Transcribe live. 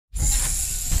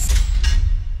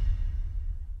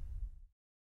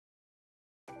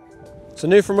So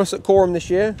new from us at Korum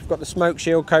this year, we've got the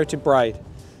Smokeshield coated braid.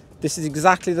 This is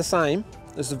exactly the same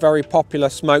as the very popular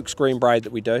Smokescreen braid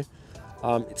that we do.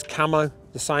 It's camo,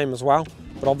 the same as well,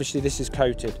 but obviously this is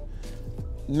coated.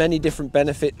 Many different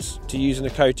benefits to using a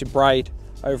coated braid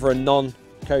over a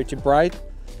non-coated braid.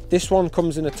 This one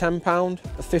comes in a £10,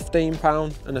 a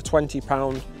 £15 and a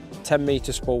 £20 10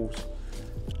 metre spools.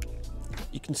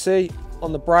 You can see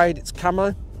on the braid it's camo.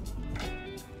 It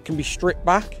can be stripped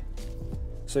back.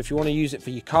 So if you want to use it for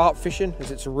your carp fishing, as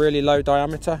it's a really low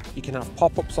diameter, you can have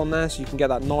pop-ups on there so you can get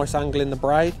that nice angle in the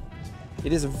braid.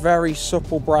 It is a very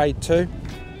supple braid too.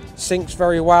 Sinks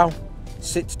very well,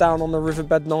 sits down on the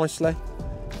riverbed nicely.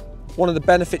 One of the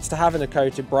benefits to having a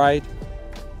coated braid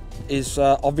is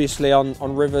obviously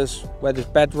on rivers where there's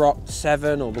bedrock,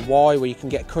 Severn or the Wye, where you can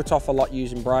get cut off a lot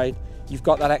using braid. You've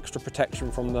got that extra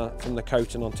protection from the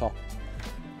coating on top.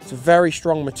 It's a very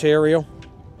strong material.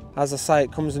 As I say,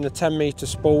 it comes in the 10 metre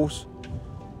spools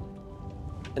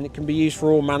and it can be used for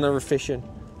all manner of fishing.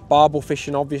 Barbel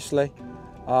fishing obviously,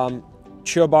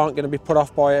 chub aren't going to be put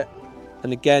off by it,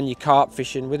 and again your carp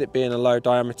fishing, with it being a low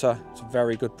diameter, it's a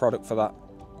very good product for that.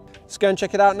 Let's go and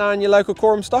check it out now in your local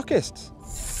Korum stockists.